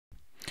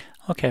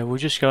Okay, we'll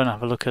just go and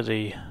have a look at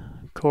the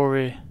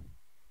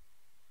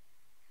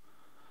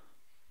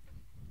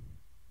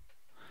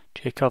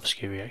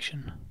Corey-Chaykovsky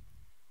reaction.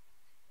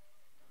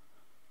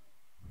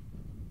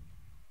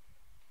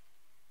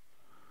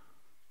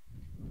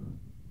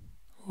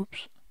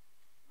 Oops.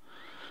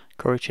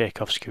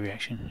 Corey-Chaykovsky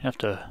reaction. You have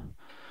to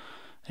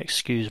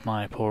excuse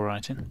my poor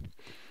writing.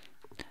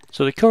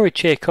 So the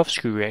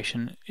Corey-Chaykovsky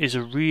reaction is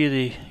a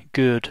really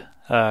good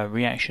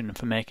reaction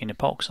for making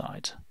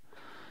epoxides.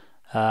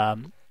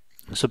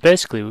 So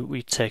basically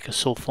we take a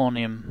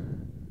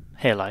sulfonium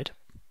halide.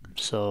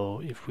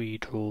 So if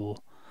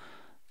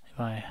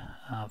I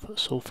have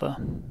sulfur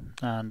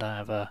and I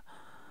have a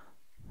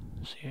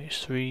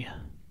CH3,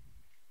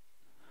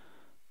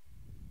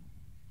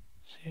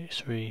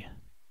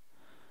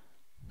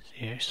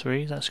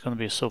 that's going to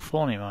be a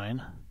sulfonium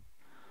ion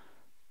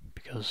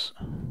because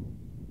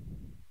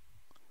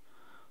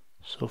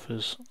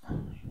sulfur's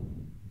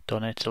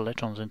donated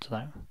electrons into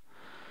that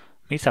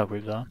methyl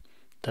group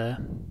there.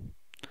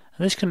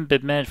 And this can be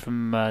made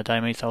from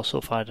dimethyl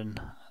sulfide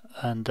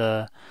and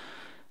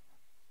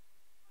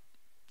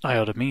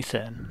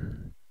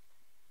iodomethane,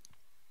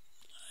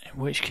 in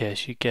which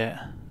case you get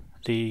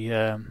the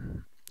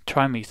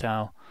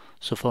trimethyl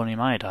sulfonium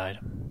iodide.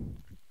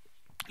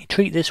 You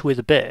treat this with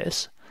a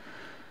base,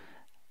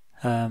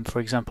 for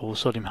example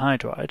sodium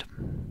hydride,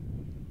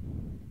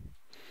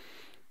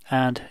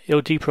 and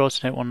it'll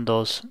deprotonate one of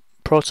those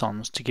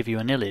protons to give you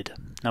an ylide.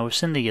 Now we've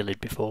seen the ylide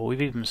before,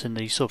 we've even seen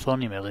the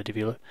sulfonium ylide if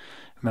you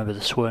remember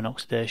the Swern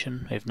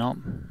oxidation. If not,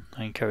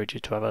 I encourage you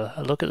to have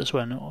a look at the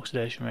Swern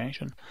oxidation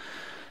reaction.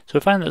 So we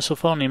find that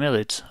sulfonium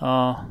ylides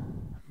are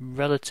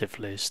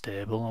relatively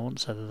stable. I wouldn't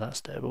say that that's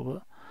stable,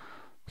 but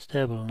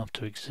stable enough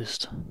to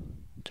exist,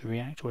 to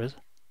react with.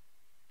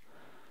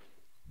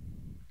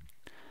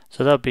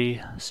 So that'd be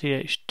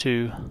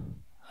CH2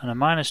 and a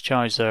minus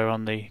charge there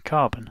on the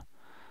carbon,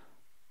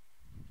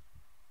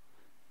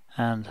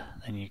 and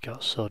then you've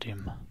got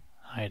sodium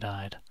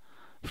iodide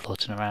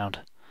floating around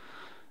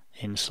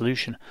in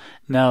solution.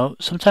 Now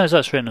sometimes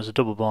that's written as a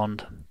double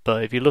bond,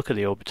 but if you look at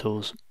the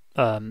orbitals,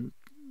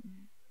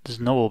 there's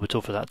no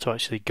orbital for that to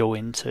actually go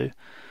into,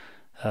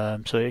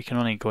 so it can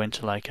only go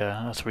into like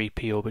a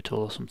 3p orbital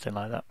or something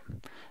like that.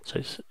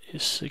 So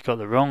it's got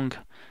the wrong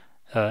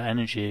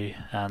energy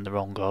and the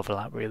wrong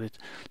overlap really.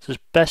 So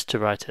it's best to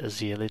write it as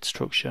the ylide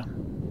structure.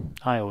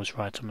 I always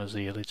write them as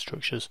the ylide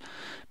structures,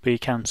 but you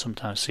can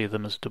sometimes see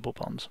them as double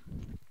bonds.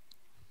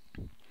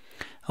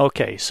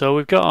 Okay, so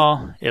we've got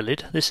our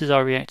ylide. This is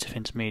our reactive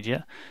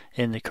intermediate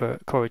in the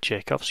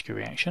Corey-Chaykovsky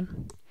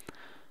reaction.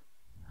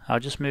 I'll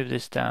just move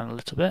this down a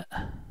little bit,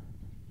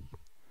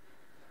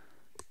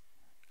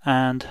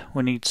 and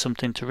we need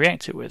something to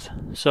react it with.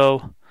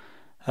 So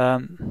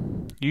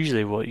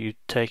usually what you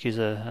take is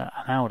an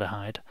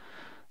aldehyde.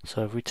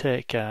 So if we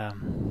take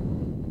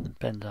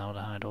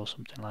benzaldehyde or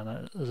something like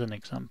that as an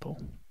example,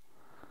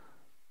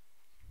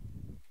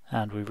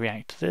 and we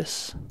react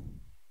this,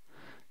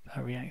 I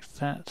react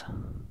that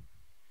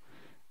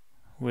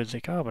with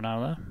the carbon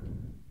out there,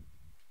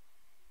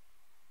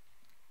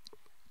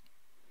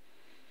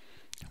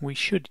 we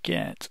should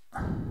get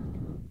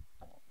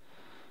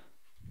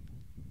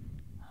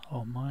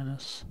or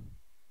minus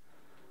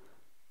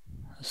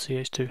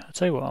CH2. I'll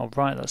tell you what, I'll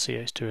write that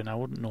CH2, and I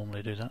wouldn't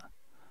normally do that.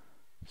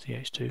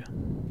 CH2,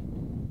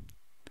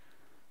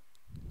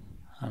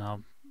 and I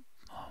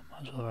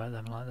might as well write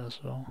them like that as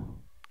well.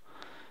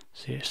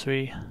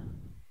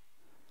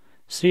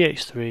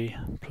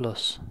 CH3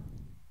 plus.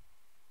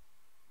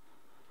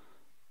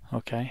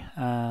 Okay,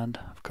 and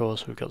of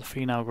course we've got the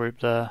phenyl group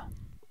there,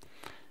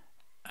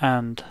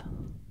 and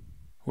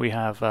we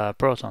have a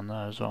proton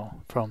there as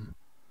well from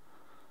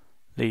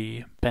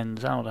the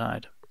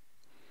benzaldehyde.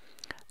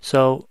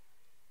 So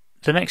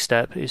the next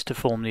step is to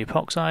form the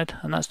epoxide,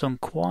 and that's done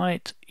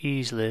quite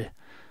easily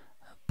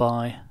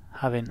by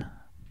having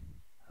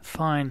a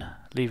fine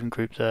leaving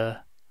group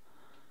there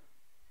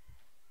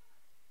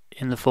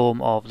in the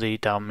form of the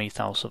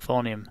dimethyl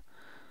sulfonium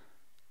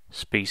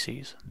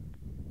species.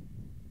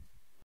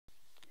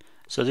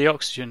 So the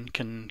oxygen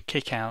can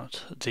kick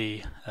out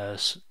the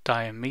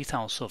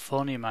dimethyl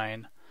sulfonium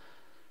ion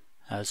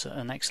as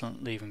an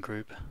excellent leaving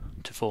group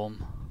to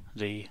form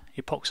the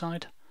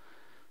epoxide.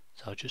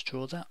 So I'll just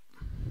draw that.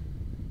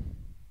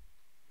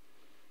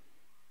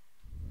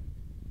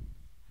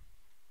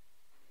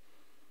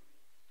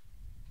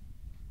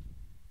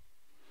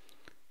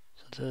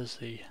 So there's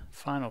the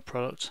final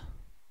product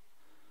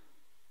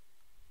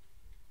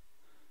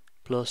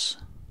plus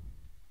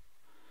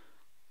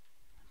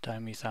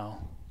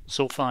dimethyl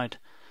sulfide,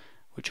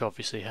 which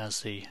obviously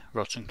has the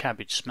rotten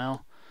cabbage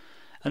smell,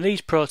 and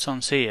these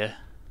protons here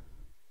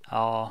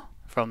are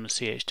from the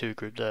CH2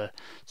 group there.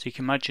 So you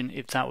can imagine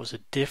if that was a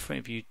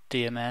different, if you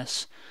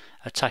DMS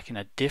attacking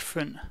a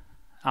different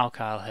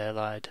alkyl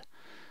halide,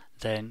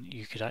 then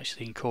you could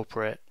actually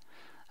incorporate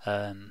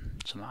some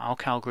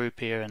alkyl group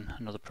here and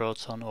another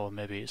proton, or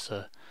maybe it's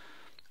a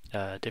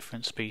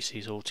different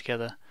species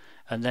altogether.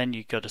 And then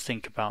you've got to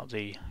think about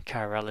the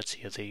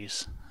chirality of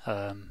these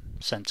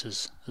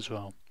centers as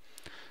well.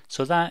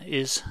 So that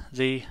is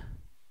the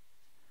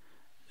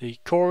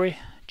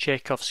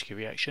Corey-Chaykovsky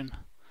reaction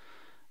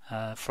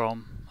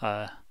from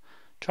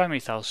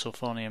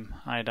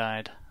trimethylsulfonium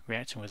iodide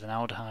reacting with an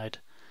aldehyde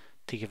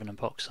to give an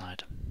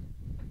epoxide.